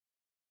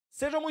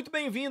Sejam muito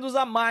bem-vindos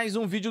a mais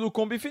um vídeo do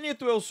Combo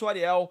Infinito, eu sou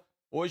Ariel.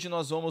 Hoje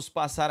nós vamos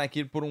passar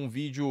aqui por um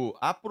vídeo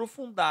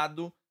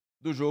aprofundado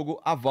do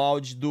jogo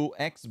Avowed do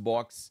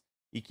Xbox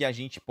e que a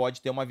gente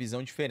pode ter uma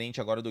visão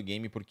diferente agora do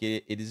game,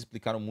 porque eles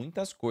explicaram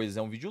muitas coisas.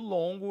 É um vídeo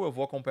longo, eu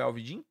vou acompanhar o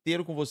vídeo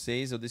inteiro com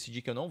vocês, eu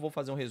decidi que eu não vou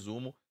fazer um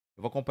resumo,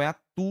 eu vou acompanhar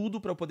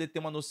tudo para eu poder ter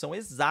uma noção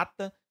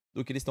exata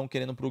do que eles estão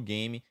querendo pro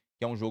game,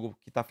 que é um jogo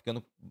que tá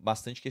ficando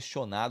bastante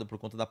questionado por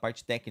conta da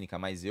parte técnica,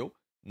 mas eu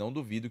não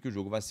duvido que o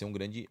jogo vai ser um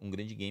grande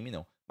game,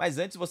 não. Mas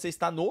antes, você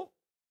está no...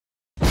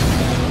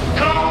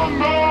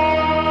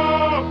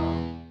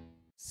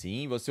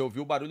 Sim, você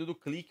ouviu o barulho do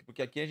clique,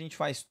 porque aqui a gente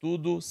faz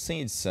tudo sem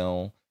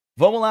edição.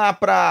 Vamos lá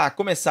para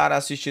começar a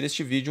assistir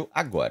este vídeo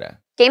agora.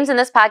 Games in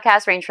this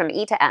podcast range from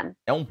E to M.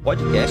 É um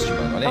podcast,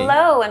 mano, olha aí.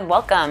 Hello and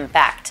welcome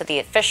back to the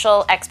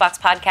official Xbox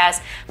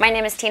podcast. My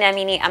name is Tina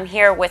Amini. I'm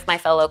here with my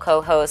fellow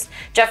co-host,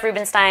 Jeff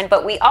Rubenstein,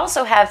 but we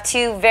also have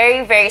two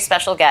very, very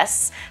special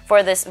guests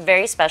for this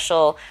very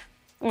special,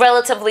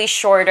 relatively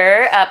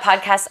shorter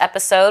podcast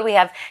episode. We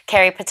have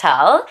Carrie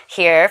Patel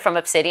here from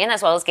Obsidian,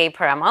 as well as Gabe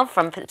Paramo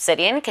from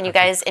Obsidian. Can you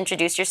guys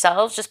introduce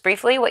yourselves just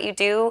briefly, what you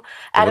do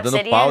at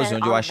Obsidian? Eu vou dando pause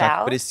onde eu achar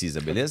que precisa,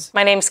 beleza?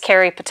 My name's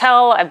Carrie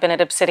Patel. I've been at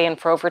Obsidian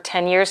for over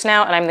 10 years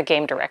now, and I'm the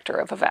game director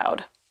of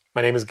Avowed.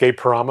 My name is Gabe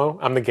Paramo.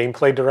 I'm the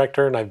gameplay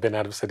director, and I've been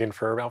at Obsidian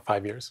for about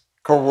 5 years.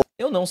 Cool.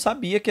 Eu não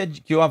sabia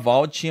que o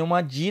Avowed tinha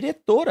uma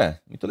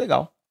diretora. Muito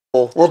legal.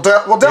 We'll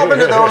delve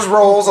into those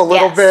roles a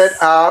little bit,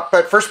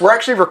 but first we're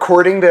actually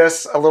recording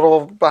this a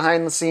little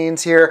behind the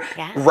scenes here,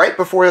 right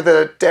before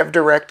the Dev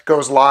Direct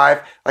goes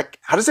live. Like,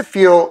 how does it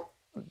feel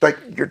like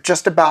you're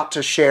just about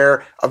to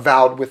share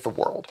Avowed with the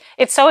world?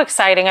 It's so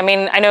exciting. I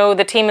mean, I know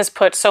the team has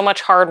put so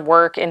much hard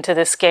work into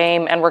this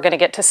game, and we're going to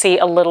get to see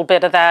a little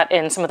bit of that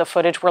in some of the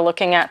footage we're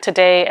looking at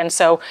today, and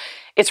so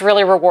it's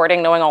really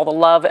rewarding knowing all the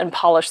love and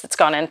polish that's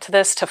gone into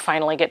this to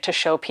finally get to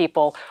show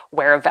people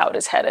where Avowed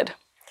is headed.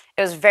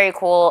 It was very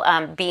cool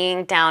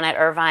being down at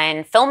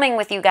Irvine, filming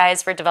with you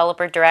guys for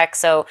Developer Direct.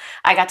 So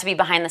I got to be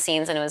behind the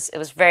scenes, and it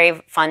was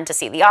very fun to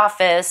see the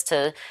office,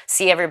 to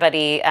see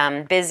everybody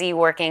busy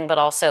working, but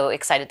also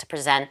excited to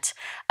present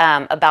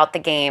about the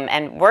game.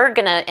 And we're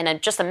gonna, in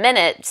just a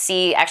minute,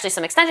 see actually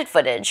some extended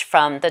footage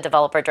from the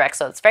Developer Direct.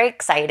 So it's very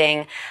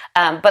exciting.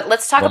 But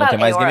let's talk about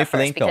Aora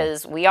first,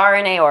 because we are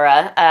in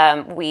Aora.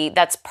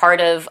 That's part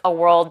of a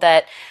world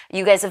that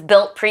you guys have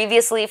built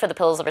previously for the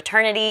Pillars of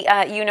Eternity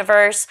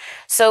universe.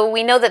 So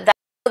we know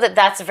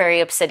that's very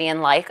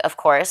Obsidian-like, of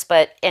course,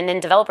 but in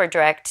Developer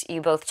Direct, you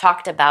both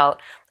talked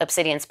about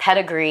Obsidian's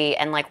pedigree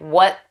and like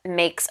what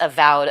makes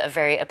Avowed a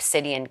very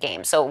Obsidian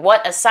game. So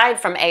what,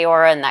 aside from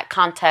Aora and that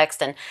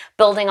context and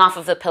building off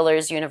of the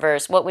Pillars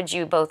universe, what would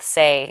you both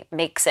say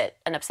makes it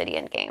an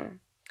Obsidian game?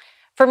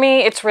 For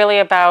me, it's really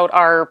about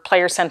our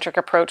player-centric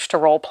approach to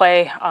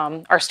roleplay.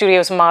 Our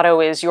studio's motto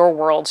is "Your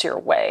world's your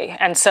way."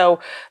 And so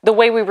the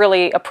way we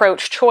really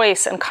approach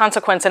choice and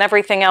consequence and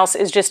everything else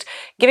is just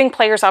giving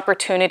players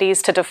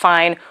opportunities to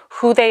define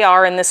who they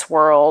are in this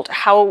world,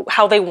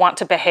 how they want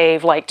to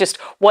behave, like just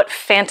what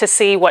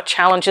fantasy, what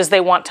challenges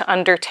they want to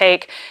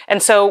undertake.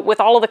 And so with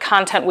all of the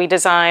content we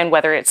design,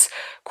 whether it's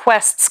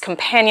quests,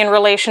 companion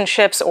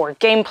relationships, or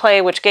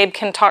gameplay, which Gabe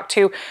can talk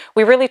to,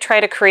 we really try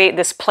to create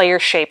this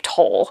player-shaped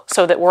whole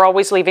so that we're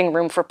always leaving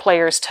room for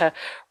players to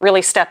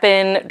really step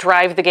in,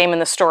 drive the game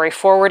and the story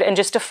forward, and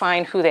just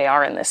define who they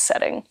are in this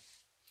setting.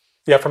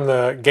 Yeah, from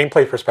the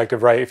gameplay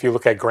perspective, right, if you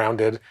look at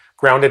Grounded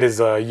is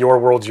your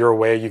world's your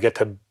way. You get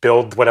to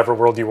build whatever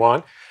world you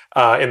want.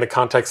 In the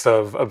context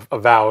of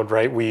Avowed,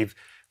 right, we've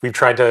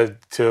tried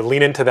to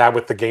lean into that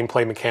with the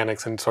gameplay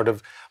mechanics and sort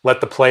of let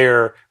the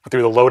player,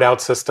 through the loadout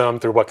system,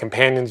 through what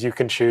companions you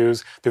can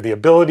choose, through the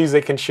abilities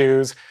they can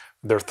choose,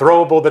 they're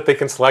throwable that they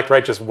can select,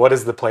 right? Just what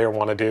does the player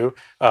want to do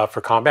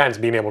for combat,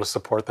 and being able to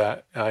support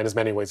that in as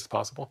many ways as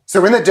possible.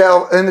 So in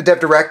the Dev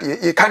Direct,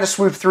 you kind of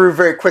swoop through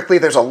very quickly.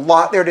 There's a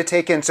lot there to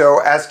take in. So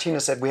as Tina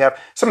said, we have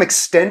some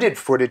extended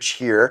footage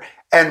here.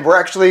 And we're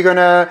actually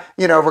gonna,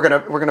 we're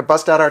gonna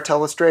bust out our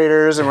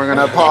telestrators and we're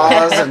gonna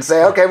pause and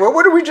say, okay, well,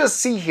 what did we just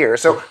see here?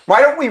 So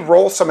why don't we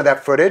roll some of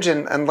that footage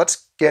and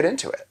let's get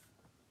into it.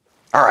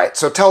 All right,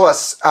 so tell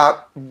us,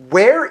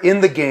 where in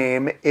the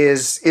game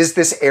is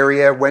this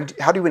area?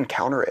 How do you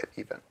encounter it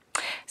even?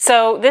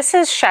 So this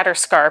is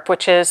Shatterscarp,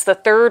 which is the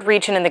third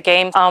region in the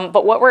game,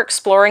 but what we're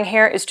exploring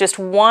here is just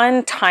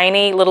one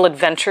tiny little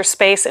adventure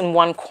space in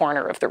one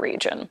corner of the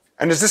region.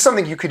 And is this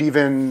something you could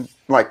even,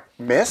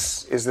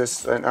 miss? Is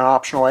this an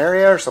optional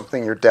area or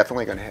something you're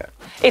definitely going to hit?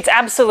 It's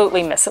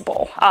absolutely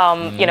missable.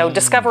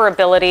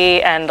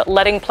 Discoverability and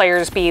letting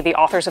players be the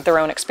authors of their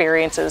own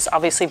experience is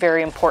obviously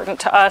very important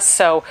to us.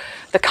 So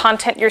the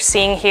content you're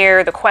seeing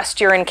here, the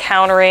quest you're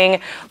encountering,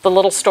 the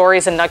little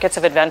stories and nuggets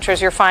of adventures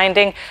you're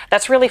finding,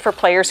 that's really for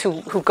players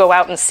who go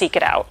out and seek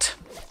it out.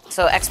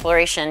 So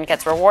exploration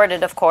gets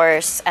rewarded, of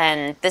course,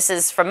 and this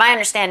is, from my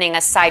understanding,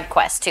 a side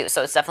quest too.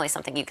 So it's definitely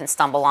something you can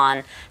stumble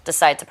on,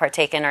 decide to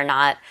partake in or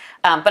not.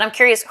 But I'm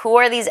curious, who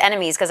are these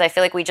enemies? Because I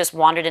feel like we just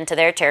wandered into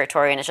their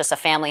territory and it's just a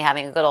family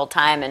having a good old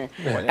time, and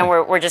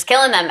we're just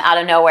killing them out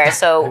of nowhere.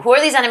 So who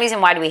are these enemies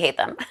and why do we hate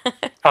them?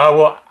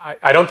 Well,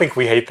 I don't think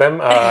we hate them.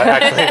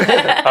 Actually,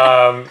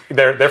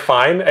 they're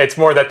fine. It's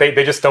more that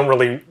they just don't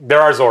really.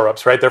 There are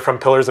Zorups, right? They're from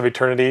Pillars of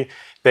Eternity.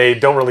 They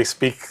don't really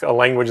speak a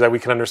language that we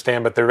can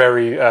understand, but they're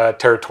very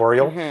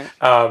territorial,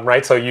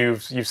 right? So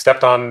you've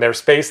stepped on their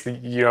space.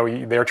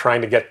 They're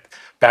trying to get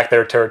back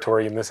their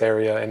territory in this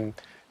area, and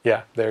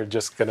yeah, they're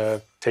just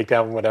gonna take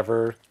down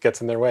whatever gets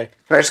in their way.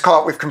 Can I just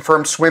call it? We've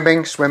confirmed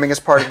swimming. Swimming is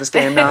part of this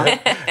game now.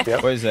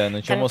 Pois é, não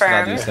tinha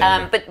mostrado isso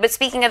ainda. But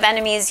speaking of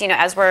enemies,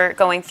 as we're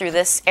going through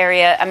this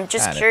area, I'm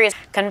just curious.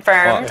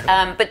 Confirmed.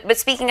 But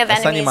speaking of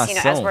enemies,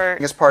 as we're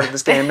is part of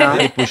this game now.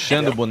 Ele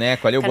puxando o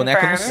boneco ali, o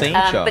boneco não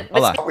sente, ó.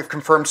 Olha lá. We've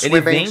confirmed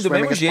Ele swimming. vem do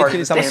mesmo jeito que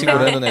ele estava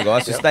segurando o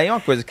negócio. Isso daí é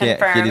uma coisa que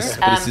eles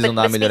precisam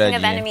dar uma melhoradinha.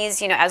 Speaking of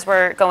enemies, as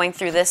we're going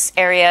through this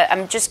area,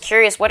 I'm just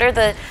curious, what are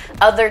the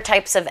other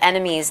types of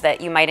enemies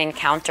that you might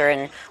encounter,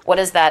 and what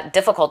does that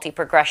difficulty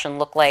progression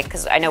look like?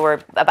 Because I know we're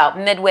about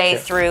midway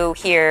through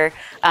here,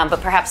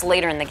 but perhaps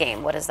later in the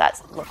game, what does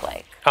that look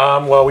like?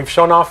 Well, we've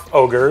shown off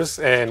ogres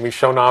and we've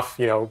shown off,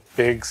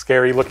 big,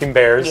 scary-looking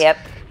bears. Yep.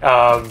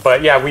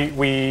 But yeah,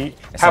 we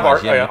have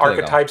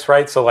archetypes,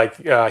 right? So like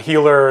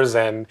healers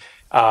and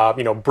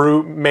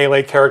brute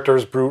melee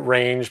characters, brute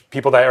range,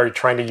 people that are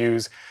trying to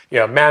use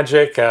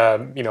magic,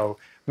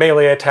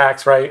 melee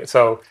attacks, right?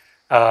 So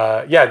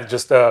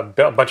just a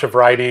bunch of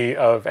variety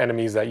of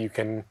enemies that you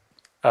can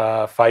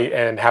fight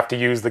and have to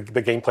use the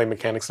gameplay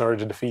mechanics in order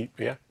to defeat.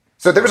 Yeah.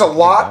 So there was a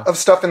lot of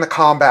stuff in the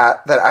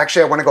combat that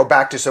actually I want to go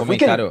back to. So if we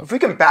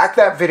can back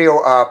that video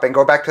up and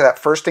go back to that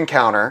first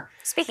encounter.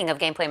 Speaking of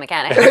gameplay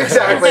mechanics.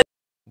 Exactly.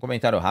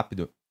 Comentário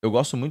rápido. Eu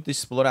gosto muito da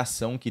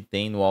exploração que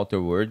tem no Outer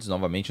Worlds.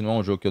 Novamente, não é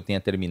um jogo que eu tenha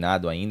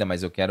terminado ainda,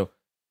 mas eu quero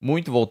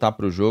muito voltar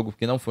pro jogo,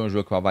 porque não foi um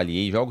jogo que eu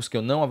avaliei. Jogos que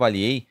eu não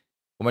avaliei,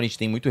 como a gente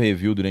tem muito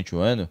review durante o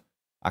ano,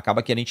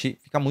 acaba que a gente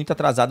fica muito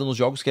atrasado nos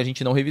jogos que a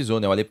gente não revisou,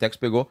 né? O Alepitecus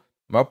pegou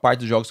a maior parte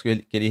dos jogos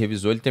que ele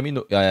revisou, ele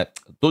terminou.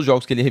 Todos os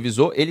jogos que ele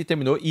revisou, ele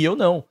terminou e eu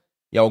não.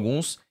 E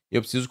alguns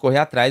eu preciso correr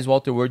atrás, o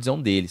Outer Worlds é um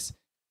deles.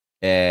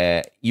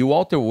 E o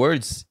Outer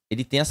Worlds,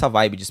 ele tem essa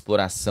vibe de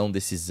exploração,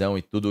 decisão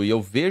e tudo, e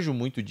eu vejo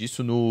muito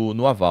disso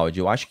no Avowed.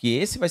 Eu acho que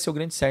esse vai ser o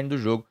grande cerne do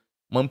jogo,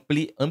 uma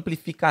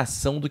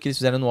amplificação do que eles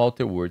fizeram no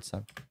Outer Worlds,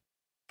 sabe?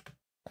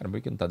 Caramba,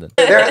 por que não tá dando?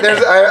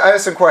 I have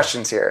some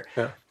questions here.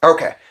 Yeah.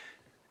 Okay.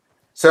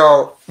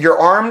 So you're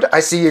armed.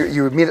 I see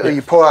you immediately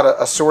you pull out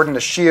a sword and a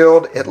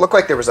shield. It looked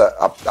like there was a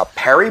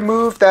parry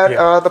move that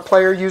the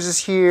player uses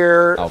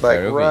here.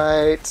 Right.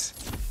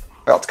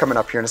 Well, it's coming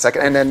up here in a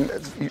second. And then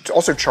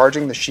also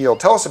charging the shield.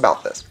 Tell us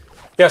about this.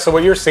 Yeah, so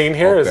what you're seeing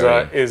here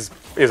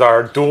is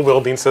our dual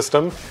wielding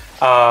system.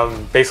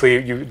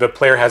 Basically, the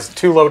player has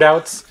two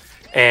loadouts.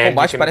 And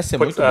you can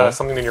put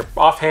something in your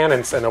offhand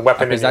and a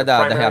weapon in your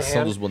primary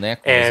hand. Dos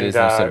bonecos,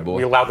 and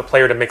we allow the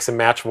player to mix and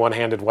match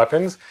one-handed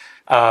weapons.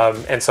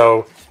 And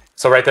so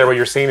right there, what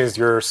you're seeing is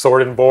your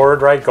sword and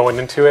board, right, going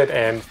into it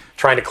and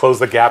trying to close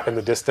the gap in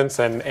the distance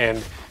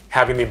and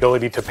having the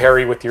ability to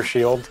parry with your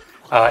shield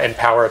and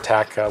power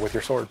attack with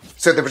your sword.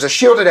 So there was a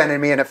shielded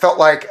enemy, and it felt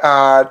like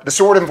the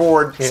sword and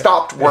board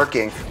stopped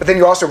working. But then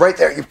you also, right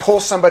there, you pull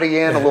somebody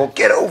in, a little,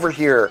 get over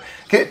here.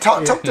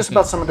 Talk to us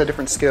about some of the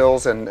different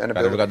skills and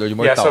abilities.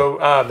 Yeah,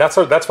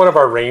 so that's one of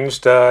our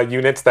ranged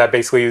units that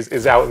basically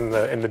is out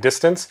in the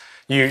distance.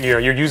 You're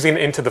using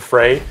into the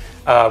fray,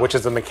 which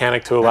is the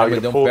mechanic to allow you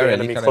to pull the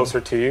enemy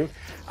closer to you.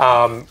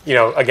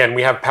 Again,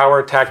 we have power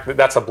attack.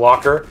 That's a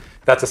blocker.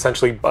 That's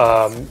essentially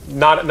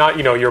not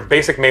your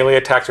basic melee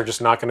attacks are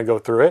just not going to go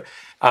through it.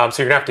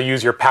 So you're gonna have to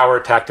use your power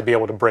attack to be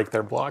able to break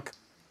their block.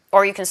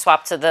 Or you can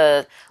swap to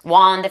the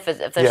wand if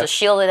there's a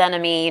shielded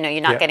enemy,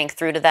 you're not getting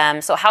through to them.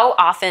 So how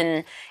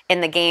often in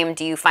the game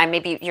do you find,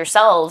 maybe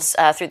yourselves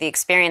through the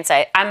experience,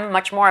 I'm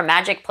much more a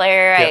magic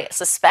player. I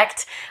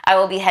suspect I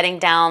will be heading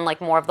down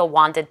like more of the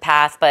wanded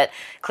path, but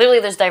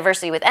clearly there's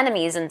diversity with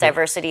enemies and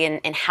diversity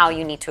in how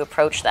you need to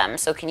approach them.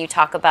 So can you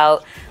talk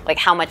about like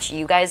how much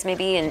you guys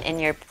maybe in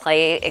your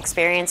play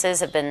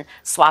experiences have been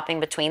swapping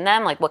between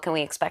them? Like what can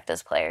we expect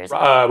as players?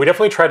 We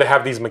definitely try to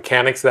have these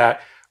mechanics that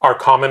are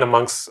common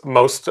amongst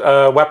most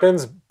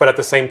weapons, but at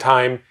the same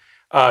time,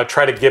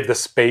 try to give the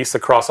space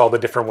across all the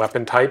different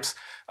weapon types.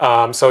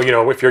 So,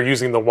 if you're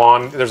using the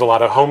wand, there's a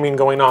lot of homing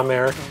going on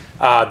there.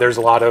 There's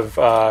a lot of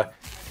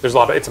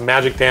it's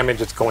magic damage.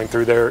 It's going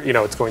through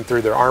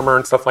their armor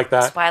and stuff like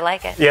that. That's why I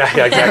like it. Yeah,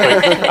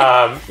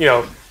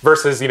 exactly.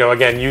 Versus,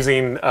 again,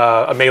 using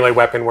a melee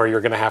weapon where you're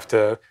going to have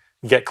to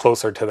get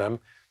closer to them.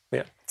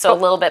 Yeah. So a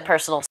little bit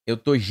personal. Eu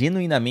tô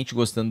genuinamente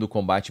gostando do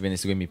combate vendo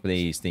esse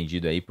gameplay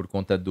estendido aí por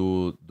conta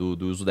do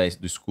uso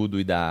do escudo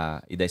e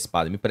da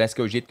espada. Me parece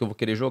que é o jeito que eu vou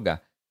querer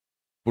jogar.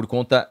 Por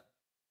conta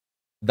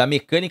da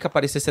mecânica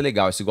parecer ser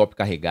legal. Esse golpe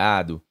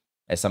carregado,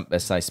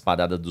 essa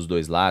espadada dos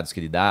dois lados que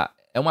ele dá.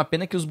 É uma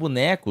pena que os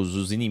bonecos,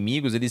 os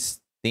inimigos,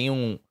 eles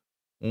têm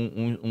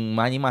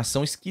uma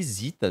animação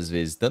esquisita às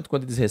vezes, tanto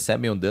quando eles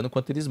recebem o dano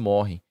quanto eles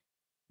morrem.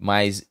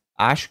 Mas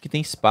acho que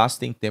tem espaço,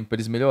 tem tempo pra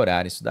eles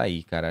melhorarem isso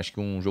daí, cara. Acho que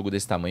um jogo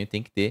desse tamanho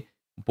tem que ter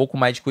um pouco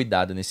mais de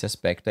cuidado nesse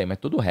aspecto aí. Mas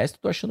todo o resto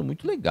eu tô achando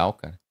muito legal,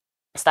 cara.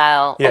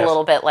 Style a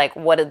little bit, like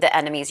what are the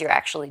enemies you're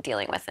actually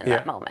dealing with in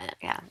that moment.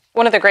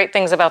 One of the great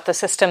things about the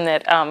system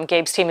that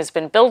Gabe's team has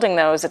been building,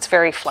 though, is it's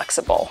very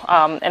flexible,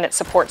 and it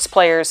supports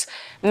players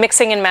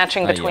mixing and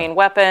matching between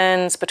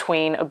weapons,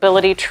 between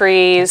ability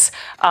trees.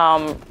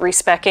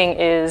 Respecking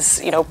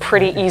is,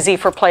 pretty easy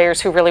for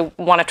players who really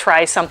want to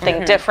try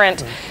something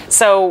different.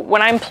 So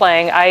when I'm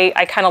playing,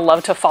 I kind of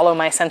love to follow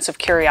my sense of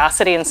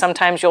curiosity, and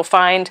sometimes you'll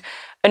find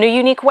a new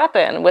unique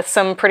weapon with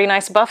some pretty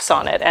nice buffs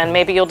on it, and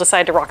maybe you'll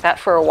decide to rock that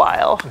for a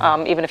while,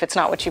 even if it's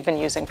not what you've been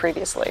using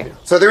previously.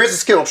 So there is a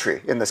skill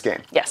tree in this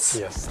game? Yes.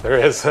 Yes, there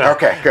is.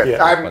 Okay, good.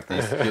 I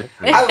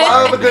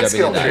love a good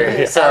skill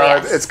tree,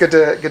 so it's good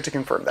to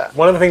confirm that.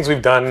 One of the things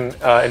we've done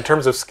in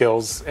terms of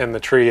skills in the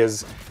tree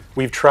is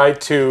we've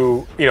tried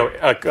to,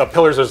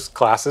 pillars as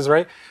classes,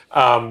 right?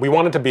 We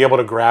wanted to be able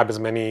to grab as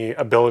many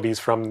abilities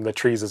from the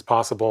trees as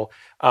possible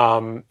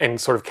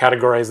and sort of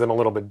categorize them a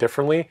little bit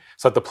differently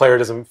so that the player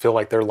doesn't feel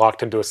like they're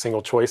locked into a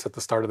single choice at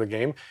the start of the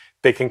game.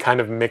 They can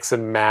kind of mix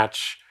and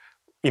match,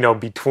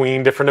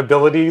 between different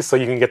abilities, so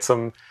you can get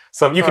some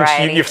you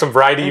have some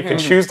variety. You can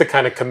choose to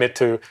kind of commit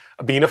to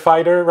being a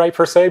fighter, right,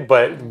 per se,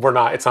 but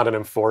it's not an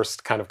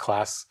enforced kind of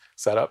class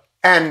setup.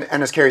 And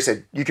as Carrie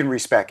said, you can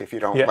respec if you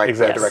don't like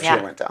the direction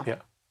it went down. Yeah.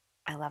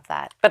 I love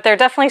that. But there are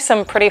definitely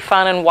some pretty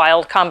fun and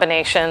wild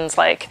combinations,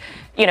 like,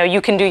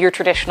 you can do your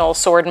traditional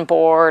sword and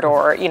board,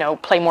 or,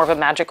 play more of a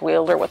magic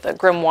wielder with a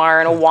grimoire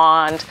and a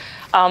wand.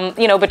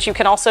 But you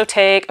can also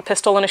take a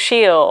pistol and a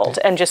shield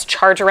and just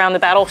charge around the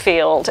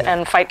battlefield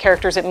and fight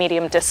characters at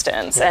medium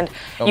distance. And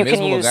you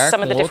can use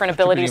some of the different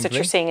abilities that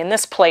you're seeing in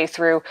this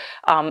playthrough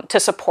to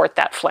support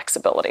that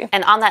flexibility.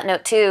 And on that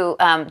note too,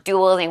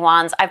 dual-wielding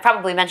wands, I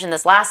probably mentioned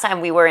this last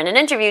time we were in an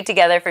interview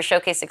together for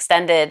Showcase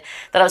Extended,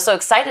 that I was so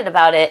excited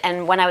about it.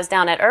 And when I was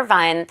down at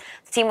Irvine,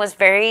 the team was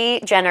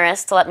very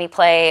generous to let me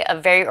play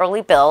a very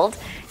early build,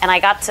 and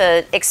I got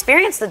to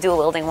experience the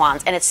dual-wielding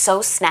wands, and it's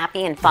so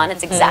snappy and fun.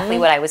 It's exactly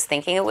what I was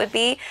thinking it would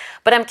be.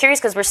 But I'm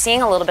curious, because we're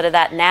seeing a little bit of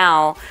that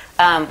now,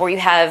 where you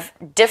have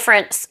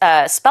different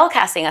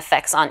spellcasting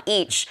effects on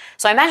each.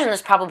 So I imagine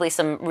there's probably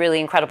some really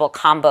incredible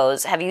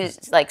combos. Have you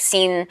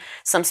seen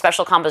some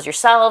special combos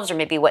yourselves, or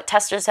maybe what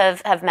testers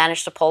have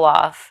managed to pull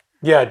off?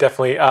 Yeah,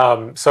 definitely.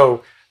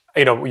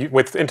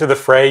 With Into the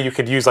Fray, you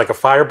could use like a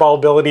fireball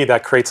ability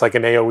that creates like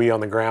an AoE on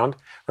the ground,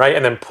 right?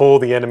 And then pull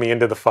the enemy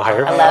into the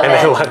fire,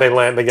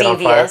 they get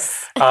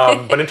Devious. on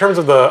fire. But in terms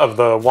of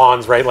the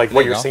wands, right? Like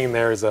what you're seeing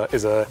there is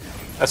a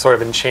sort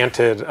of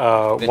enchanted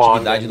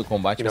wand.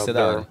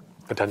 And,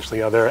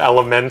 potentially other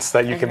elements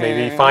that you can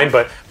maybe find,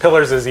 but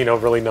Pillars is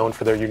really known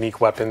for their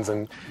unique weapons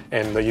and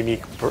the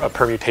unique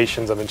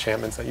permutations of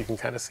enchantments that you can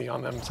kind of see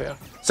on them.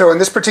 So in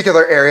this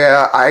particular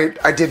area,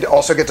 I did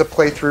also get to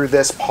play through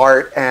this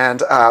part,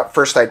 and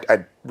first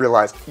I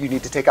realized you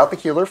need to take out the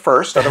healer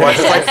first, otherwise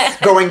it's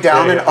like going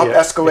down an up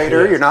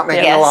escalator. You're not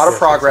making a lot of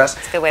progress.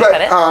 That's a good way to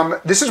put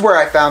it. This is where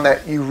I found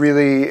that you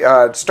really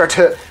start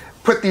to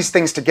put these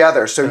things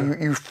together. So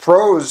you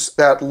froze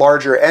that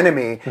larger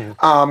enemy.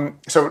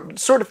 So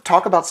sort of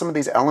talk about some of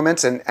these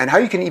elements and how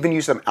you can even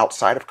use them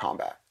outside of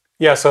combat.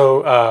 Yeah,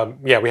 so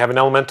we have an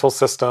elemental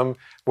system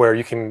where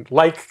you can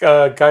light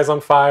guys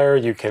on fire,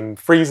 you can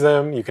freeze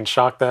them, you can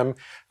shock them.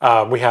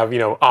 We have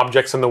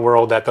objects in the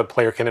world that the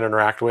player can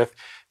interact with.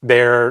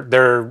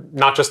 They're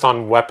not just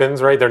on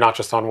weapons, right? They're not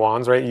just on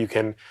wands, right?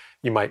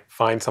 You might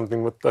find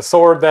something with a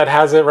sword that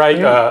has it,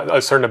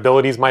 right? Certain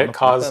abilities might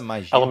cause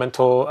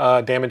elemental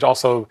damage.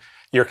 Also,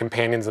 your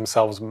companions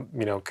themselves,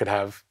 could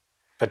have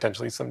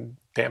potentially some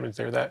damage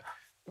there.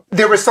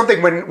 There was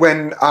something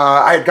when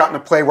I had gotten to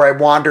play where I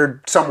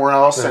wandered somewhere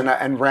else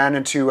and ran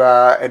into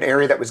an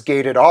area that was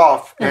gated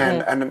off,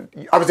 and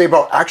I was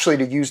able actually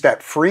to use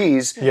that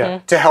freeze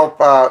to help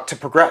to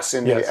progress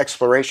in the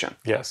exploration.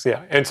 Yes,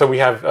 yeah. And so we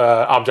have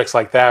objects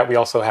like that. We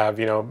also have,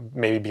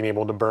 maybe being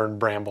able to burn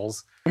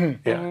brambles.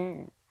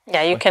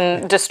 Yeah, you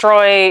can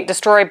destroy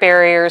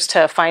barriers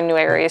to find new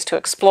areas to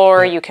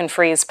explore. You can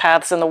freeze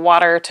paths in the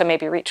water to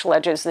maybe reach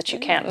ledges that you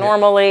can't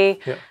normally.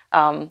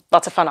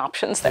 Lots of fun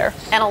options there.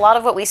 And a lot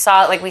of what we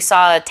saw, like we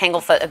saw a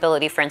Tanglefoot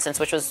ability, for instance,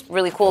 which was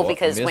really cool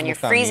because when you're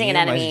freezing an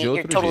enemy,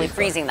 you're totally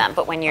freezing them.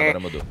 But when you're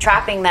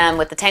trapping them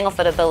with the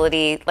Tanglefoot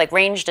ability, like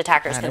ranged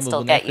attackers can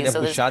still get you.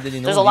 So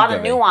there's a lot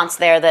of nuance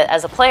there that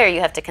as a player you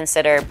have to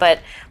consider. But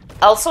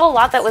also a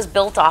lot that was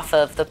built off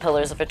of the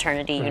Pillars of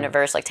Eternity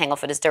universe. Like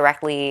Tanglefoot is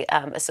directly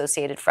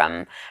associated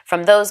from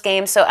those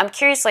games. So I'm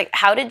curious, like,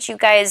 how did you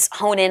guys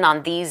hone in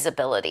on these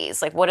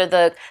abilities? Like, what are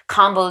the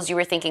combos you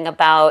were thinking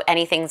about?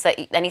 Anything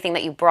anything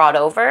that you brought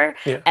over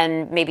Yeah.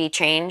 and maybe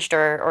changed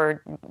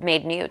or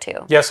made new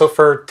too? Yeah, so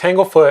for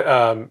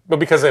Tanglefoot, but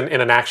because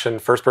in an action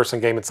first-person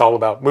game, it's all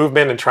about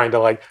movement and trying to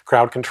like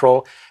crowd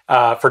control.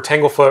 For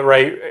Tanglefoot,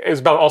 right, it's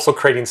about also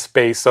creating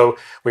space. So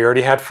we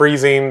already had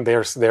freezing.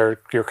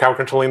 You're crowd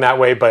controlling that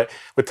way, but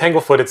with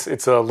Tanglefoot,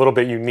 it's a little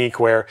bit unique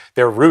where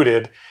they're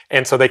rooted,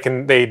 and so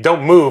they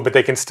don't move, but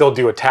they can still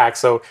do attacks.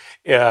 So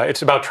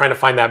it's about trying to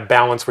find that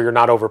balance where you're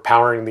not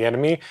overpowering the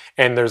enemy,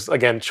 and there's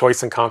again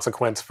choice and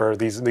consequence for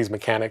these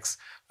mechanics,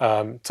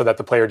 so that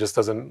the player just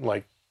doesn't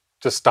like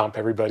just stomp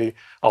everybody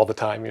all the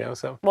time, you know.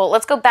 So well,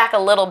 let's go back a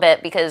little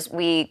bit because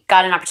we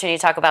got an opportunity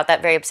to talk about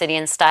that very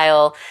Obsidian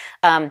style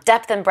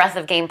depth and breadth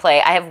of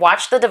gameplay. I have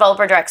watched the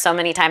developer direct so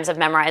many times, I've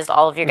memorized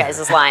all of your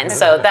guys' lines,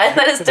 so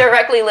that is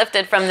directly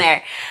lifted from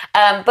there.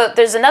 But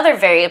there's another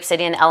very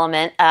Obsidian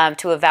element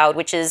to Avowed,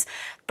 which is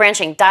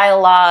branching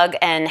dialogue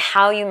and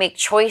how you make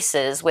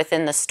choices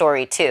within the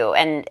story too.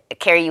 And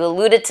Carrie, you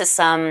alluded to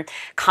some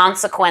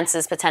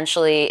consequences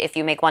potentially if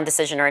you make one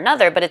decision or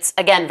another, but it's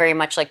again very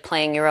much like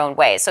playing your own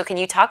way. So can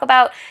you talk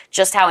about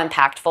just how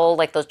impactful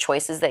like those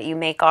choices that you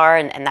make are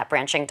and that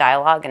branching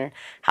dialogue and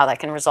how that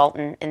can result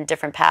in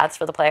different paths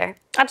for the player?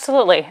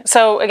 Absolutely.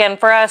 So again,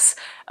 for us,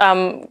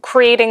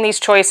 creating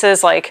these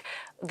choices like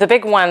the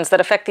big ones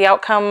that affect the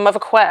outcome of a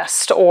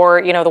quest or,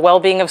 you know, the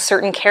well-being of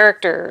certain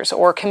characters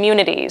or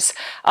communities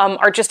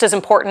are just as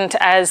important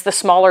as the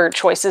smaller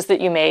choices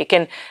that you make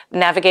and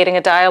navigating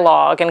a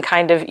dialogue and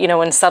kind of, you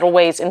know, in subtle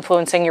ways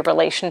influencing your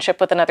relationship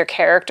with another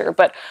character.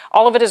 But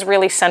all of it is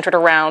really centered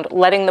around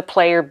letting the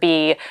player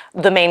be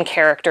the main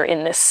character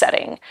in this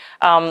setting.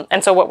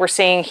 And so what we're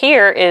seeing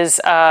here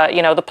is,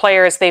 you know, the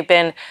players, they've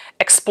been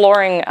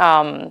exploring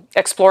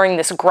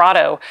this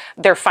grotto.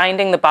 They're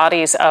finding the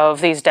bodies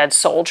of these dead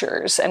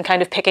soldiers and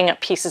kind of picking up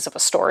pieces of a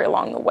story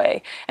along the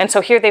way. And so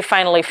here they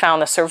finally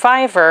found the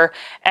survivor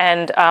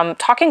and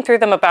talking through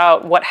them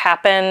about what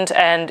happened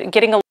and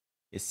getting a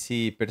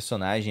Esse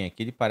personagem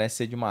aqui, ele parece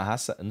ser de uma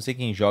raça... Eu não sei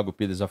quem joga o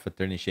Pillars of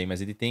Eternity aí,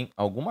 mas ele tem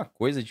alguma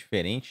coisa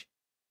diferente.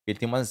 Ele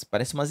tem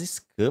parece umas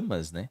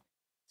escamas, né?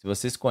 Se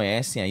vocês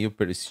conhecem aí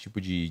esse tipo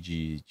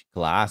de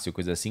classe ou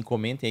coisa assim,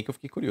 comentem aí que eu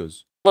fiquei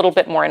curioso. Little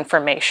bit more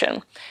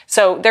information.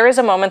 So there is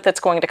a moment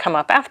that's going to come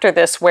up after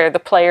this where the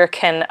player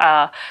can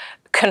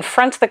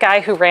confront the guy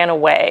who ran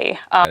away.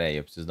 Peraí,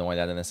 eu preciso dar uma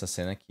olhada nessa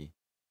cena aqui.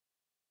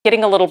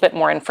 Getting a little bit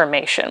more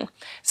information.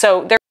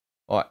 So there...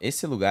 Ó,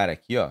 esse lugar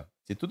aqui, ó,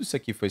 se tudo isso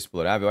aqui for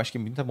explorável, eu acho que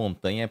muita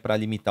montanha é pra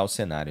limitar o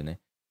cenário, né?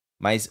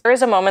 Mas there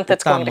is a moment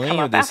that's o going to come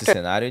tamanho up desse after...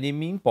 cenário, ele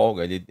me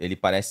empolga. Ele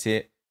parece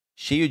ser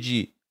cheio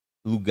de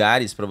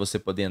lugares pra você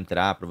poder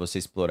entrar, pra você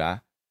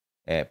explorar.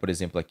 Por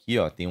exemplo, aqui,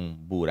 ó, tem um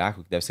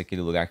buraco que deve ser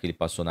aquele lugar que ele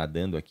passou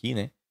nadando aqui,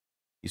 né?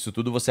 Isso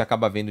tudo você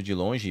acaba vendo de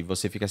longe e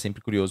você fica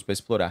sempre curioso pra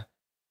explorar.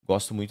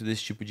 Gosto muito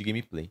desse tipo de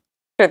gameplay.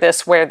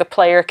 This where the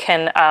player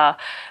can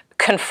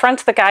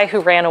confront the guy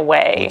who ran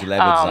away. De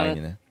level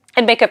design, né?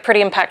 And make a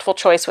pretty impactful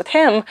choice with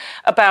him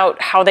about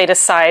how they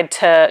decide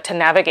to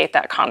navigate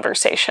that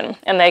conversation.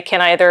 And they can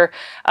either,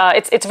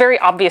 it's very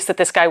obvious that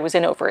this guy was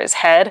in over his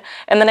head,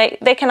 and then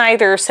they can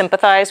either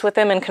sympathize with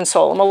him and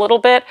console him a little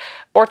bit,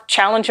 or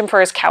challenge him for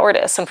his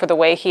cowardice and for the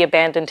way he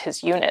abandoned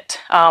his unit.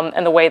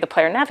 And the way the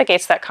player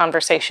navigates that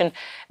conversation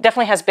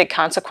definitely has big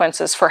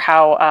consequences for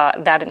how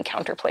that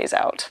encounter plays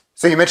out.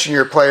 So you mentioned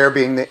your player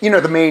being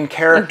the main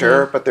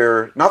character, but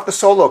they're not the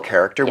solo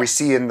character. Yeah. We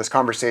see in this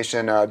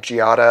conversation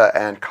Giada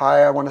and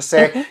Kai, I want to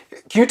say.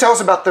 Can you tell us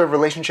about the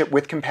relationship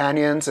with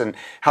companions and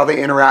how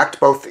they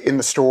interact both in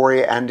the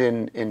story and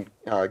in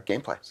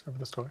gameplay?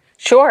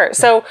 Sure.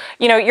 So,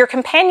 you know, your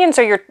companions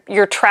are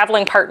your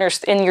traveling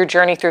partners in your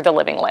journey through the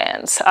living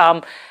lands.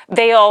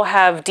 They all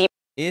have deep...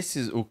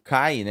 O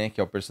Kai, né,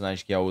 que é o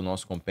personagem que é o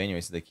nosso companion,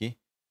 esse daqui.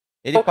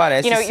 Ele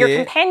parece you know, ser...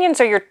 your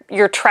companions are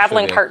your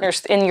traveling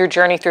partners in your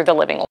journey through the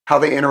living lands. How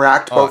they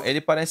interact both...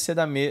 Ele parece ser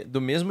do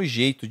mesmo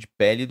jeito de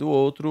pele do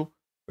outro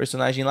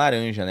personagem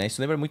laranja, né?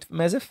 Isso lembra muito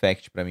Mass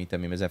Effect pra mim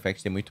também. Mass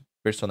Effect tem muito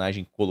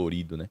personagem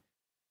colorido, né?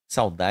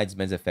 Saudades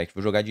Mass Effect.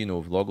 Vou jogar de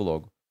novo, logo,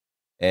 logo.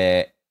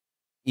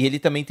 E ele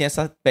também tem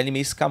essa pele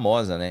meio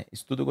escamosa, né?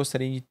 Isso tudo eu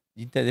gostaria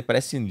de entender.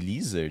 Parece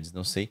lizards,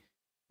 não sei.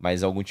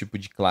 Mas algum tipo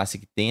de classe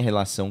que tem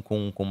relação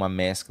com uma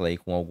mescla aí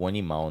com algum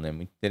animal, né?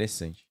 Muito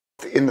interessante.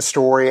 In the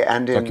story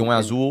and Só que um é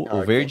azul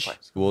ou verde,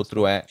 o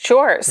outro é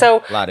Sure.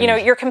 So, laranja, you know,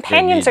 your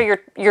companions vermelho.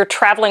 are your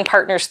traveling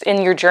partners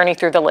in your journey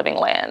through the living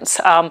lands.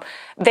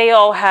 They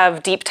all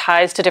have deep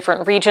ties to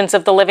different regions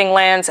of the living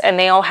lands, and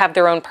they all have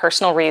their own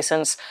personal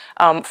reasons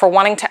for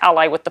wanting to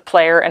ally with the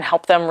player and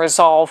help them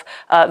resolve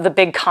the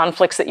big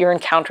conflicts that you're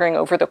encountering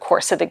over the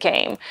course of the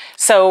game.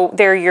 So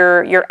they're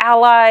your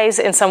allies,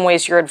 in some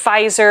ways your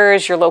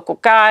advisors, your local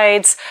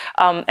guides,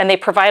 and they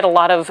provide a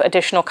lot of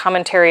additional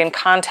commentary and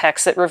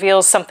context that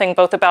reveals something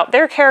everything both about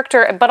their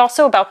character, but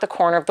also about the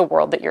corner of the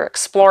world that you're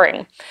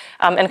exploring.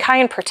 And Kai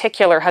in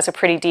particular has a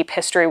pretty deep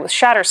history with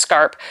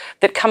Shatterscarp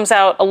that comes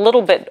out a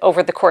little bit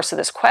over the course of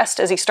this quest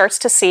as he starts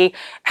to see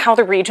how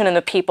the region and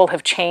the people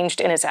have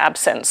changed in his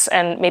absence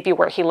and maybe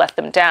where he let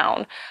them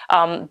down.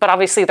 But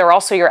obviously they're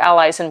also your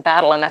allies in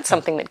battle, and that's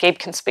something that Gabe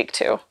can speak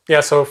to.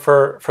 Yeah, so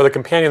for the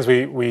companions,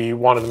 we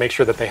wanted to make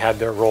sure that they had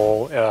their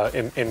role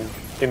in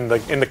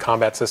the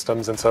combat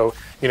systems, and so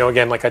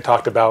again, like I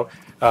talked about,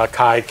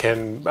 Kai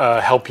can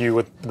help you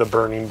with the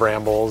burning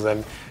brambles,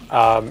 and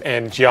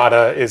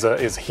Giada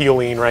is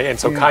healing, right? And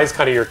so Kai's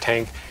kind of your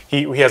tank.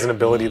 He has an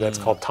ability that's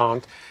called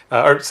taunt.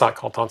 Or it's not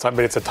called taunt,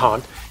 but it's a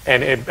taunt.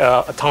 And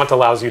a taunt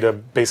allows you to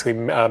basically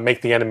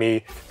make the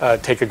enemy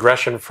take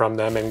aggression from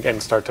them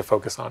and start to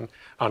focus on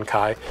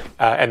Kai.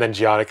 And then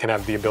Giada can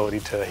have the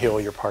ability to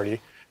heal your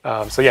party.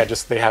 So yeah,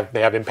 just they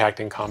have impact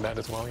in combat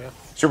as well, yeah.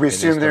 Should we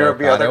assume there will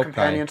be other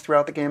companions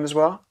throughout the game as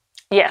well?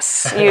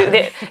 Yes,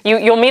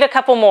 you'll meet a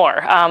couple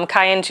more.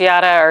 Kai and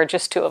Giada are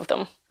just two of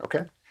them.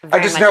 Okay. I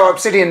just know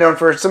Obsidian known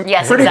for some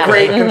pretty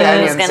great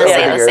companions. I was going to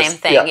say the same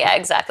thing. Yeah,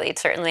 exactly.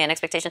 It's certainly an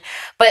expectation.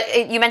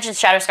 But you mentioned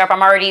Shatterscarp.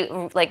 I'm already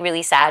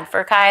really sad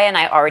for Kai, and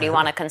I already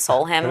want to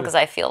console him because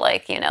I feel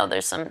like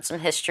there's some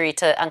history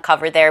to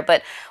uncover there.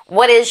 But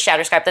what is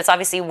Shatterscarp? That's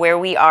obviously where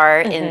we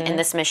are in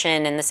this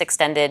mission, in this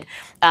extended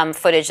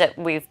footage that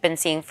we've been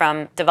seeing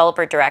from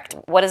Developer Direct.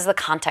 What is the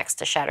context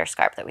to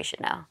Shatterscarp that we should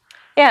know?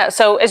 Yeah,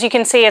 so as you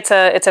can see, it's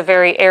a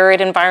very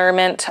arid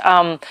environment.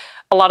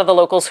 A lot of the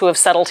locals who have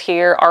settled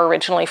here are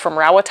originally from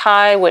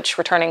Rawatai, which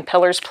returning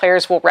Pillars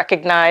players will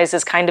recognize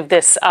as kind of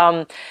this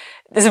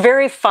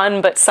very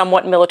fun but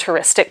somewhat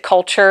militaristic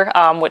culture,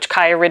 which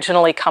Kai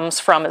originally comes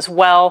from as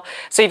well.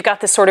 So you've got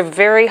this sort of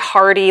very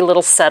hardy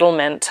little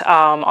settlement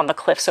on the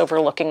cliffs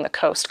overlooking the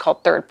coast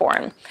called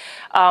Thirdborn.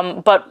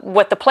 But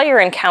what the player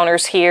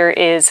encounters here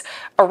is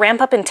a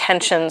ramp up in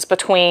tensions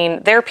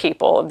between their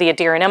people, the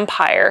Adiran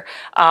Empire,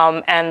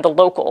 and the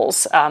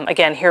locals,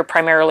 again, here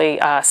primarily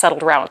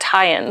settled around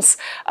Taians,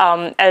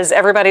 as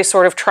everybody's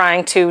sort of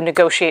trying to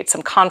negotiate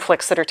some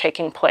conflicts that are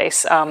taking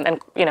place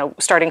and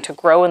starting to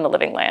grow in the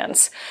Living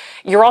Lands.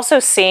 You're also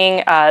seeing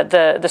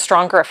the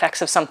stronger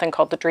effects of something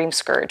called the Dream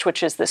Scourge,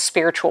 which is this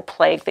spiritual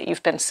plague that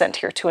you've been sent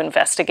here to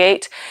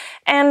investigate.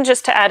 And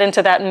just to add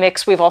into that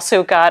mix, we've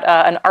also got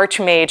an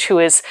archmage who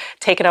has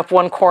taken up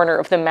one corner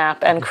of the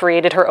map and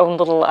created her own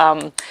little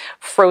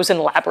frozen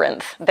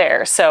labyrinth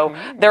there. So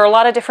there are a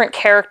lot of different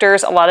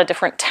characters, a lot of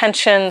different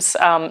tensions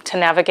to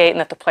navigate, and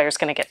that the player's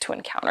going to get to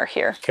encounter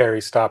here.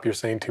 Carrie, stop, you're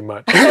saying too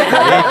much.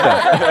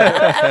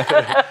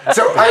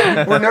 So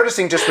we're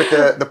noticing just with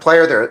the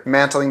player, they're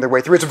mantling their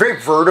way through. It's a very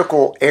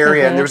vertical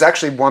area, and there's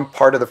actually one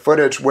part of the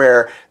footage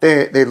where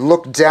they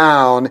look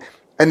down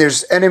and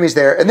there's enemies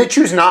there, and they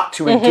choose not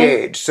to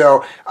engage.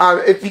 So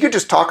if you could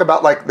just talk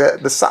about like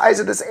the size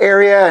of this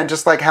area and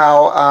just like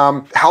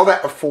how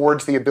that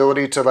affords the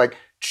ability to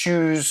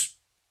choose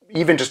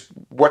even just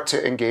what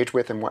to engage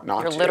with and what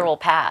not. Your literal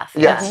path.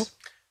 Yes.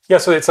 Yeah,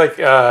 so it's like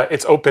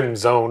it's open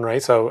zone,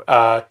 right? So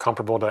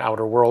comparable to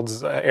Outer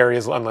Worlds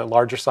areas on the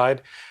larger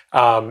side,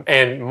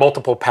 and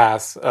multiple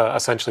paths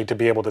essentially to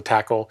be able to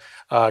tackle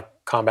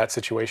combat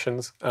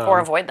situations or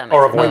avoid them.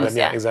 Or avoid them.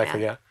 Yeah,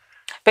 exactly. Yeah.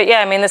 But yeah,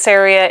 I mean, this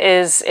area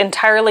is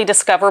entirely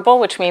discoverable,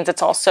 which means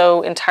it's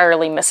also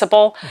entirely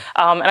missable.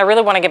 And I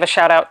really want to give a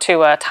shout out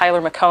to Tyler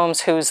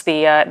McCombs, who's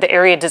the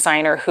area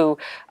designer who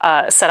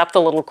set up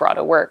the little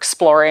grotto we're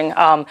exploring.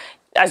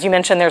 As you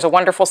mentioned, there's a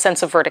wonderful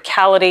sense of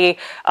verticality,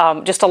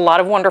 just a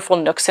lot of wonderful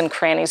nooks and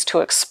crannies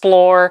to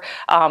explore,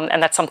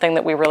 and that's something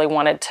that we really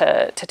wanted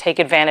to take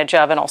advantage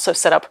of, and also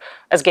set up,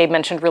 as Gabe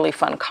mentioned, really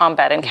fun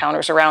combat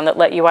encounters around that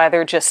let you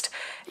either just,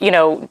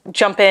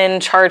 jump in,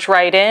 charge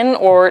right in,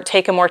 or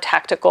take a more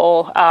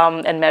tactical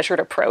and measured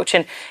approach.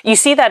 And you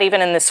see that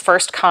even in this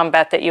first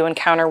combat that you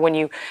encounter when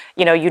you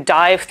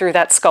dive through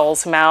that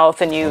skull's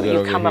mouth and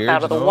you come up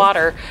out of the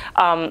water.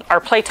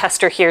 Our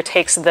playtester here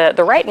takes the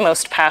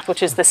rightmost path,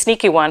 which is the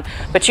sneaky one,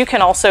 but you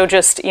can also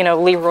just,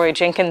 Leroy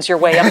Jenkins your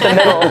way up the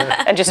middle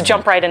and just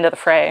jump right into the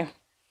fray.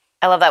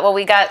 I love that. Well,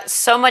 we got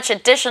so much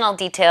additional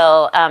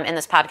detail in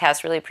this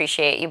podcast. Really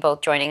appreciate you both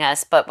joining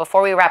us. But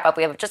before we wrap up,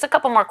 we have just a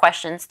couple more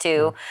questions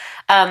too.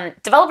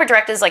 Developer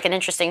Direct is like an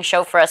interesting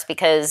show for us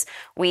because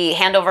we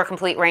hand over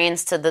complete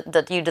reins to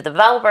the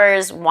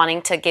developers,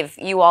 wanting to give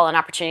you all an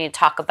opportunity to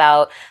talk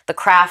about the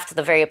craft,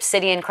 the very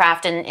Obsidian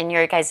craft in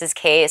your guys'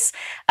 case,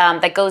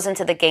 that goes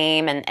into the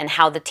game and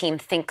how the team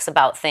thinks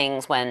about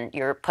things when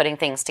you're putting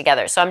things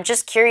together. So I'm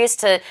just curious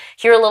to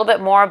hear a little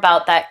bit more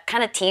about that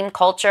kind of team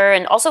culture,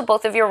 and also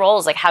both of your roles.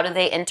 Like, how do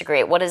they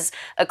integrate? What does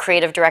a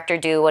creative director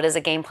do? What does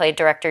a gameplay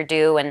director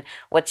do? And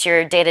what's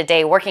your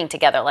day-to-day working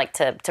together like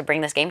to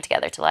bring this game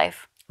together to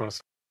life?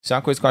 Isso é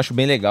uma coisa que eu acho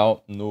bem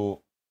legal no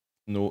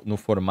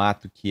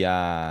formato que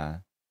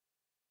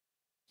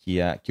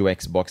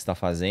o Xbox está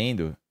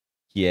fazendo,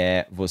 que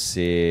é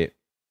você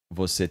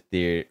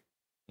ter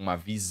uma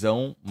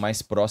visão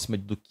mais próxima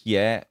do que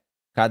é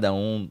cada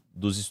um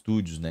dos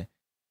estúdios, né?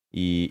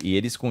 E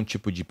eles, com o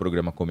tipo de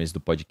programa começo do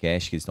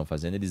podcast que eles estão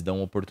fazendo, eles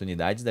dão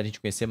oportunidades da gente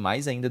conhecer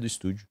mais ainda do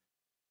estúdio.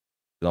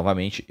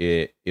 novamente,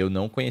 eu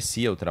não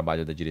conhecia o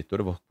trabalho da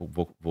diretora,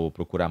 vou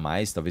procurar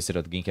mais, talvez seja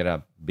alguém que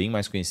era bem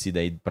mais conhecido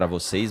aí pra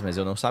vocês, mas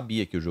eu não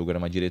sabia que o jogo era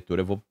uma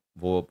diretora, eu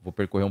vou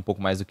percorrer um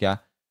pouco mais do que a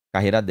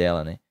carreira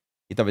dela, né?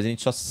 E talvez a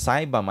gente só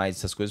saiba mais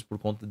essas coisas por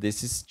conta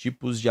desses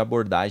tipos de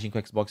abordagem que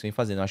o Xbox vem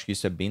fazendo. Eu acho que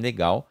isso é bem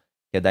legal,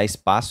 que é dar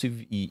espaço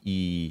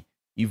e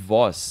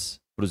voz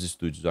pros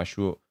estúdios. Eu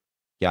acho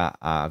que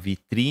a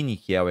vitrine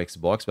que é o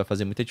Xbox vai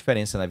fazer muita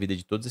diferença na vida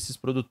de todos esses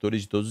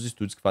produtores, de todos os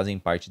estúdios que fazem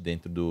parte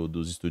dentro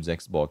dos estúdios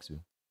Xbox,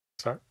 viu?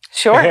 Sorry.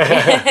 Sure.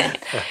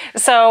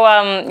 So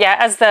yeah,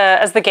 as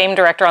the game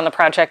director on the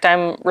project,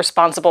 I'm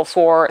responsible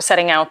for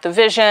setting out the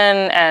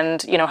vision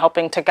and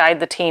helping to guide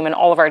the team in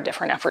all of our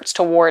different efforts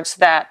towards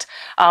that,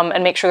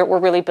 and make sure that we're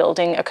really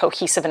building a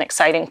cohesive and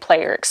exciting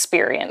player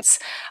experience.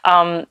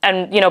 And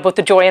both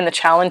the joy and the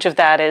challenge of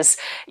that is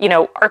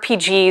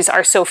RPGs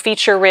are so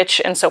feature rich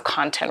and so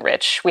content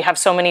rich. We have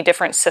so many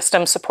different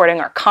systems supporting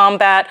our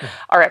combat,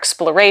 our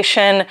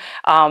exploration,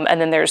 and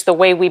then there's the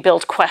way we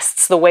build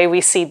quests, the way we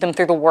seed them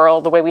through the world,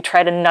 the way we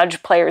try to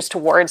nudge players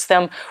towards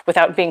them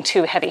without being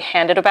too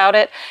heavy-handed about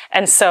it.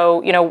 And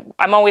so,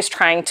 I'm always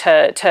trying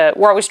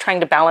we're always trying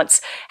to balance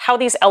how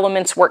these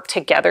elements work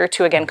together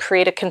to, again,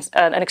 create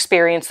an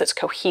experience that's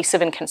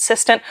cohesive and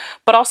consistent,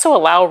 but also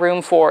allow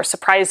room for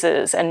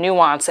surprises and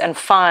nuance and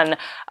fun,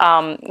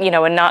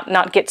 and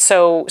not get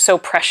so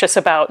precious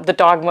about the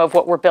dogma of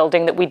what we're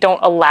building that we don't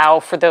allow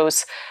for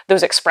those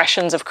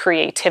expressions of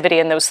creativity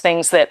and those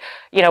things that,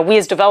 we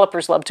as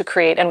developers love to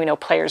create and we know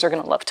players are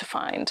going to love to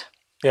find.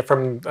 Yeah,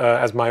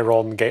 as my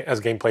role as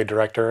gameplay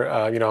director,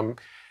 I'm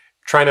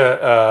trying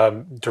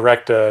to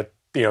direct a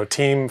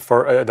team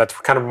for that's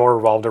kind of more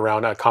revolved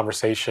around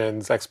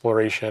conversations,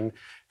 exploration,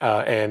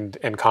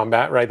 and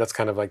combat. Right, that's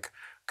kind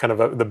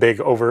of the big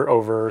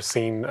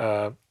overseen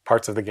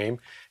parts of the game,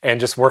 and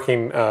just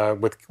working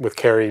with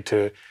Carrie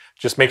to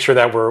just make sure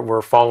that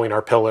we're following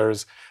our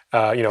pillars.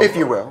 If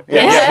you will.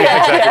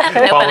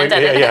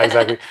 Exactly.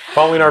 Exactly.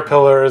 Following our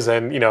pillars,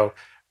 and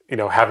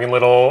having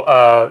little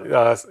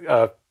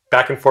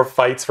back and forth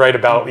fights, right?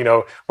 About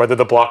whether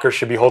the blocker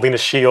should be holding a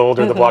shield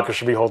or the blocker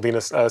should be holding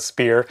a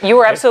spear. You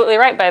were absolutely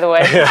right, by the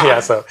way.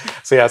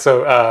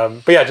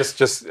 But yeah,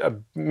 just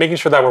making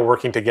sure that we're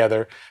working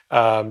together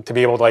to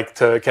be able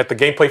to get the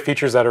gameplay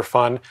features that are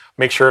fun,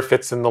 make sure it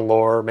fits in the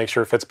lore, make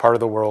sure it fits part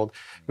of the world,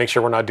 make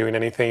sure we're not doing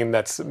anything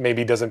that's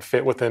maybe doesn't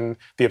fit within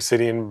the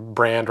Obsidian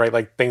brand, right?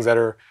 Like things that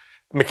are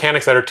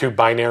mechanics that are too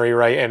binary,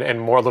 right? And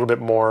more a little bit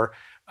more.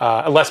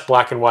 Less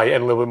black and white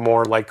and a little bit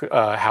more like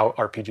how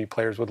RPG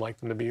players would like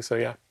them to be. So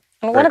yeah.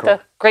 And one of the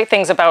great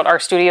things about our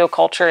studio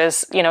culture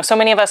is, so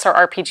many of us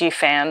are RPG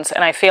fans,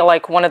 and I feel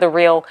like one of the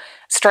real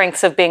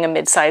strengths of being a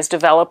mid-sized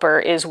developer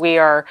is we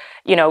are,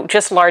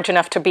 just large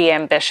enough to be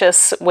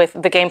ambitious with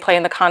the gameplay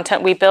and the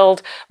content we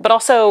build, but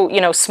also,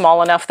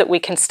 small enough that we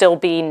can still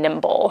be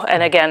nimble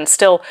and again,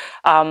 still,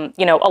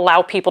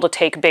 allow people to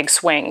take big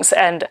swings.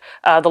 And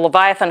the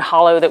Leviathan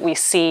Hollow that we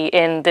see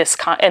in this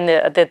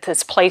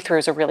this playthrough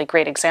is a really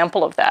great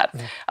example of that.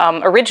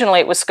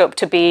 Originally, it was scoped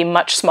to be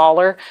much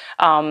smaller,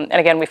 and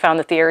again, we found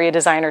that the area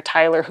designer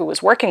Tyler, who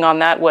was working on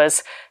that,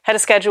 had a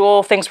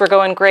schedule, things were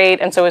going great,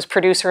 and so his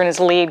producer and his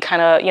lead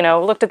kind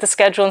of, looked at the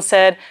schedule and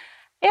said,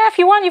 yeah, if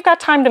you want, you've got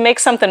time to make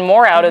something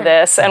more out of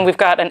this, and we've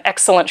got an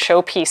excellent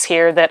showpiece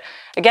here that,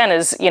 again,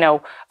 is,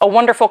 a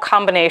wonderful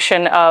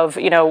combination of,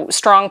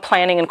 strong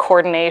planning and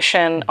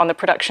coordination on the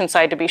production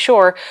side, to be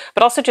sure,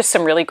 but also just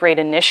some really great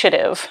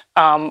initiative,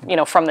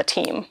 from the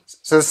team.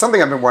 So it's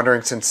something I've been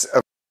wondering since...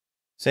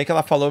 Isso aí que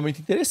ela falou é muito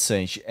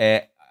interessante.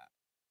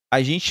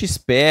 A gente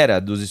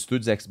espera dos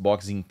estúdios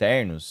Xbox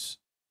internos,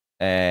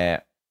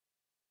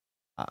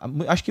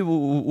 acho que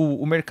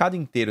o mercado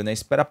inteiro, né,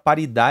 espera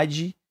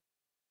paridade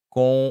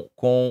com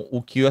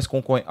o que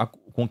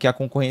com que a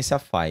concorrência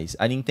faz.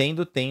 A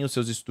Nintendo tem os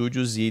seus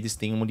estúdios e eles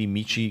têm um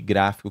limite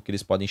gráfico que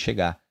eles podem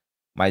chegar.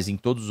 Mas em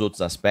todos os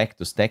outros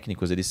aspectos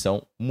técnicos, eles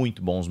são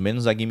muito bons.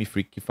 Menos a Game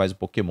Freak que faz o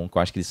Pokémon, que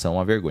eu acho que eles são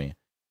uma vergonha.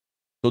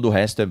 Todo o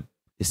resto é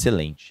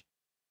excelente.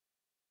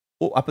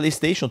 A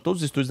PlayStation,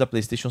 todos os estúdios da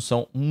PlayStation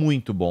são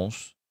muito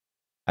bons.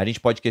 A gente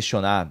pode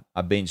questionar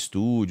a Band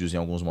Studios em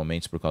alguns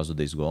momentos por causa do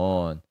Days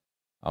Gone.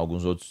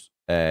 Alguns outros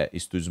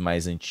estúdios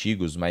mais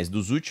antigos, mas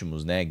dos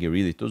últimos, né?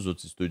 Guerrilla e todos os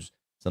outros estúdios,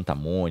 Santa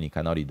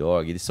Mônica, Naughty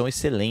Dog, eles são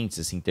excelentes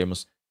assim, em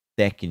termos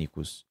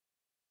técnicos.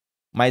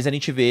 Mas a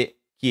gente vê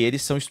que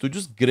eles são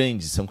estúdios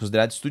grandes, são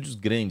considerados estúdios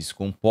grandes,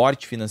 com um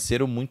porte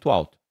financeiro muito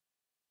alto.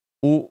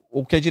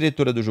 O que a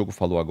diretora do jogo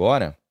falou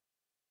agora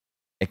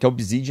é que a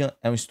Obsidian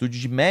é um estúdio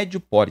de médio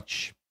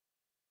porte.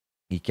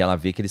 E que ela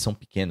vê que eles são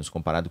pequenos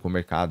comparado com o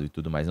mercado e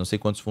tudo mais. Não sei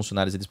quantos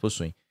funcionários eles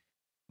possuem.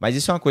 Mas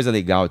isso é uma coisa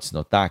legal de se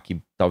notar,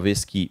 que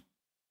talvez que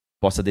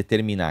possa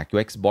determinar que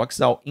o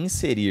Xbox, ao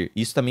inserir...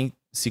 Isso também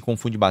se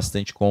confunde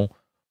bastante com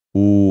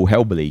o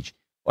Hellblade.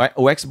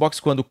 O Xbox,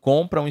 quando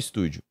compra um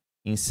estúdio,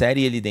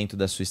 insere ele dentro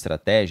da sua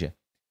estratégia,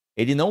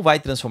 ele não vai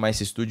transformar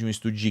esse estúdio em um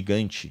estúdio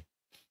gigante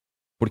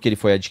porque ele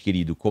foi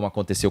adquirido, como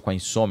aconteceu com a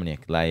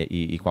Insomniac lá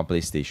e com a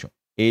PlayStation.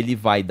 Ele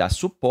vai dar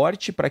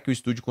suporte para que o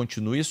estúdio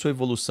continue a sua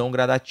evolução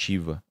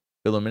gradativa.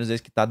 Pelo menos é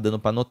isso que está dando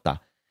para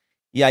notar.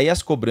 E aí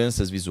as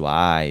cobranças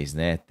visuais,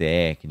 né,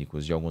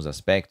 técnicos, de alguns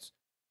aspectos,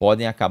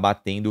 podem acabar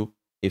tendo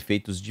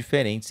efeitos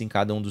diferentes em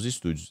cada um dos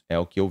estúdios. É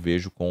o que eu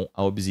vejo com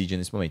a Obsidian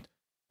nesse momento.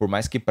 Por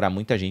mais que para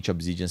muita gente a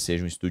Obsidian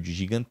seja um estúdio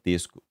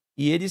gigantesco.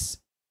 E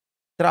eles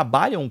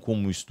trabalham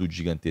como um estúdio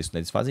gigantesco, né?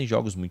 Eles fazem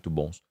jogos muito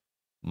bons.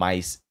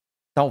 Mas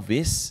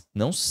talvez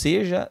não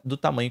seja do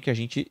tamanho que a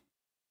gente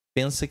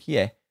pensa que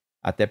é.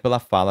 Até pela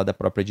fala da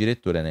própria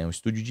diretora, né? Um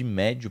estúdio de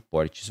médio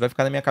porte. Isso vai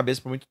ficar na minha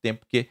cabeça por muito tempo,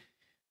 porque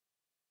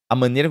a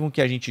maneira com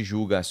que a gente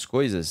julga as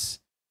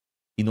coisas,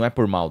 e não é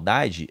por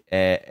maldade,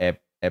 é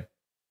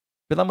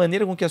pela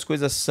maneira com que as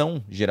coisas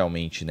são,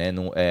 geralmente, né?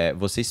 Não,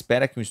 você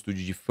espera que um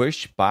estúdio de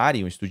first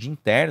party, um estúdio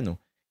interno,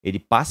 ele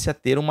passe a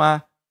ter um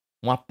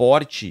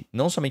aporte,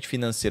 não somente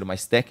financeiro,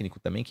 mas técnico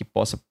também, que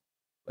possa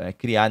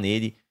criar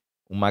nele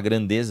uma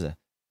grandeza,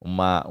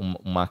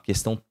 uma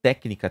questão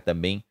técnica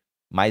também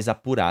mais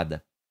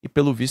apurada. E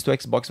pelo visto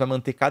o Xbox vai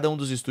manter cada um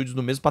dos estúdios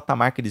no mesmo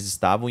patamar que eles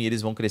estavam e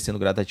eles vão crescendo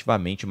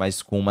gradativamente,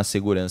 mas com uma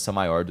segurança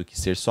maior do que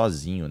ser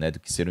sozinho, né? Do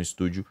que ser um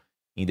estúdio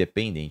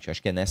independente.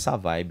 Acho que é nessa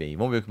vibe aí.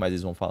 Vamos ver o que mais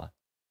eles vão falar.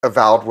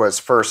 Avowed was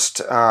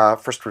first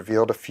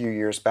revealed a few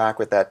years back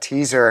with that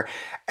teaser,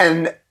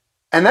 and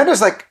that is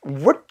like,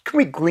 what can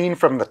we glean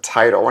from the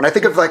title? When I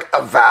think of like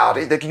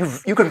Avowed, like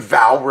you can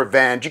vow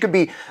revenge, you could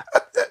be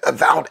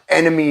avowed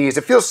enemies.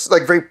 It feels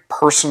like very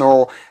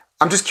personal.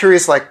 I'm just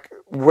curious, like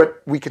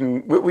what we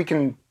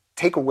can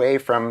take away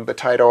from the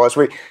title as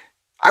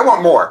I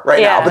want more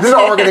right now, but this is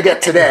all we're going to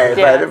get today.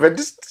 But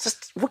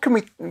just what can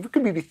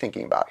we be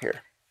thinking about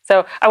here?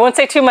 So I won't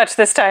say too much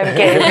this time,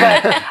 Gabe,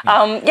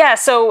 but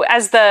so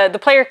as the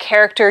player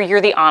character,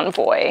 you're the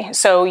envoy.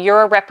 So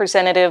you're a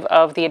representative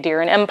of the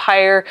Adirian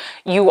Empire.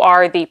 You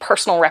are the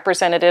personal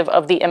representative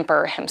of the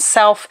Emperor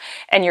himself,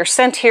 and you're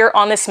sent here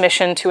on this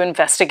mission to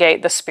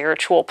investigate the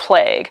spiritual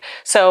plague.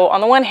 So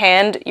on the one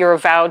hand, you're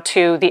vowed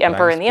to the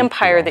Emperor and the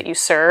Empire that you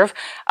serve,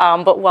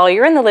 but while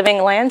you're in the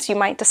Living Lands, you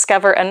might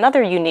discover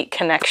another unique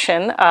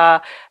connection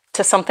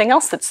to something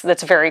else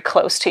that's very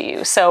close to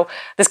you. So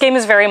this game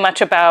is very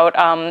much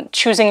about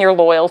choosing your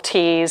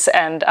loyalties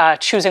and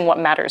choosing what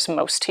matters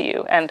most to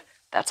you. And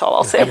that's all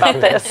I'll say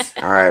about this.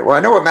 All right. Well, I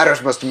know what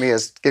matters most to me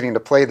is getting to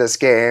play this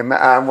game.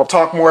 We'll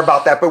talk more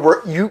about that, but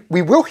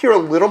we will hear a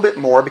little bit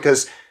more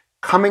because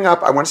coming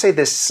up, I want to say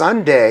this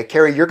Sunday,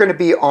 Carrie, you're going to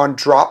be on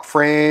Drop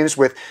Frames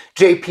with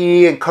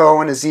JP and Co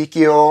and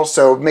Ezekiel.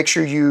 So make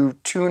sure you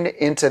tune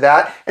into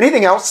that.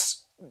 Anything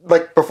else,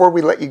 like before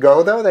we let you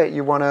go, though, that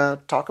you want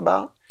to talk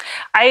about?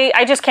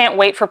 I just can't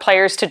wait for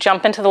players to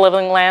jump into the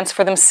Living Lands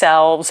for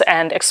themselves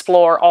and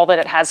explore all that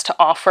it has to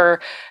offer.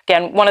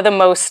 Again, one of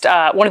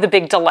the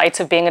big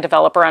delights of being a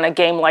developer on a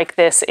game like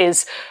this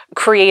is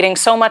creating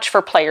so much for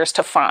players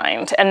to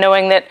find and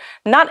knowing that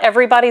not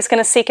everybody's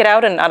going to seek it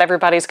out and not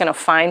everybody's going to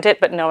find it,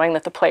 but knowing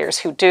that the players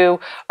who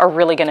do are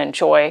really going to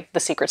enjoy the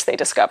secrets they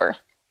discover.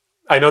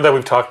 I know that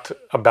we've talked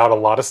about a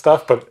lot of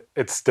stuff, but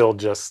it's still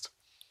just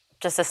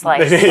a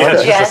slice. There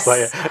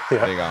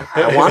you go.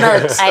 I want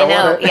it. I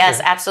know.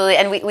 Yes, absolutely.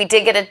 And we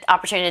did get an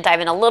opportunity to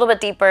dive in a little bit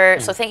deeper.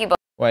 So thank you both.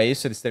 É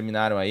isso, eles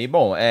terminaram aí.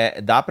 Bom,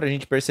 dá pra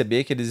gente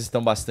perceber que eles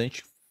estão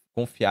bastante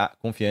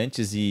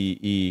confiantes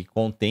e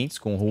contentes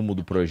com o rumo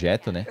do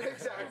projeto, né?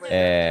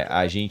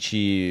 A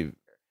gente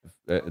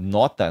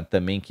nota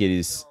também que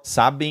eles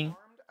sabem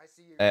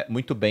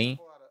muito bem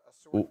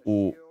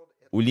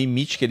o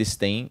limite que eles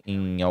têm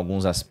em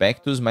alguns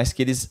aspectos, mas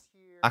que eles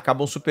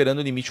acabam superando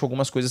o limite com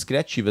algumas coisas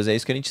criativas. É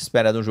isso que a gente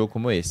espera de um jogo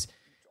como esse.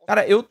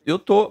 Cara, eu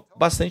tô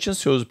bastante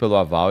ansioso pelo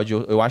Avowed.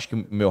 Eu acho que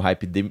o meu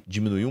hype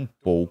diminuiu um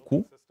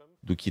pouco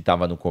do que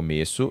tava no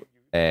começo.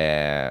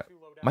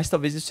 Mas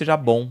talvez isso seja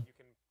bom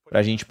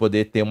pra gente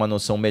poder ter uma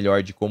noção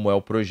melhor de como é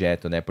o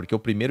projeto, né? Porque o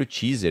primeiro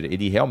teaser,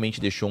 ele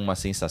realmente deixou uma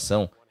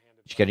sensação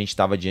de que a gente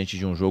tava diante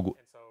de um jogo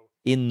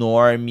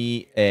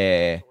enorme,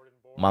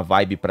 uma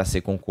vibe pra ser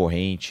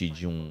concorrente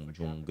de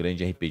um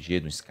grande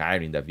RPG, do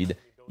Skyrim da vida.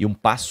 E um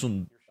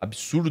passo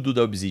absurdo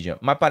da Obsidian.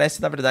 Mas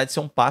parece, na verdade, ser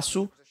um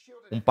passo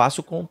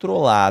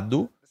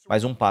controlado,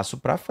 mas um passo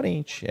pra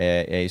frente.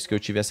 É isso que eu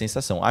tive a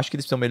sensação. Acho que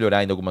eles precisam melhorar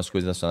ainda algumas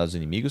coisas relacionadas aos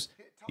inimigos.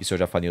 Isso eu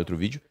já falei em outro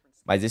vídeo.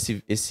 Mas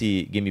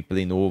esse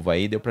gameplay novo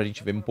aí deu pra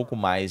gente ver um pouco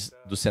mais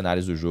dos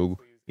cenários do jogo.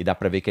 E dá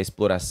pra ver que a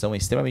exploração é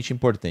extremamente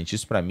importante.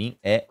 Isso pra mim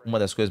é uma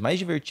das coisas mais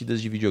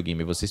divertidas de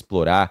videogame. Você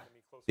explorar,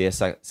 ter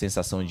essa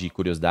sensação de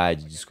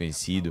curiosidade,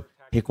 desconhecido,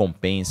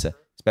 recompensa.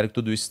 Espero que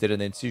tudo isso esteja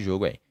dentro desse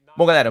jogo aí.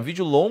 Bom, galera, um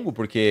vídeo longo,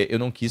 porque eu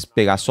não quis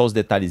pegar só os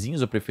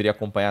detalhezinhos, eu preferi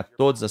acompanhar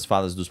todas as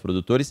falas dos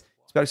produtores.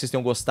 Espero que vocês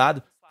tenham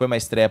gostado. Foi uma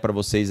estreia pra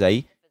vocês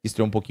aí, que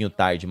estreou um pouquinho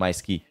tarde,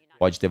 mas que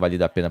pode ter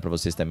valido a pena pra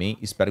vocês também.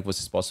 Espero que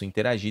vocês possam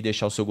interagir e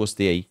deixar o seu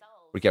gostei aí,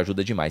 porque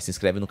ajuda demais. Se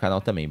inscreve no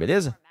canal também,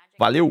 beleza?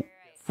 Valeu,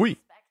 fui!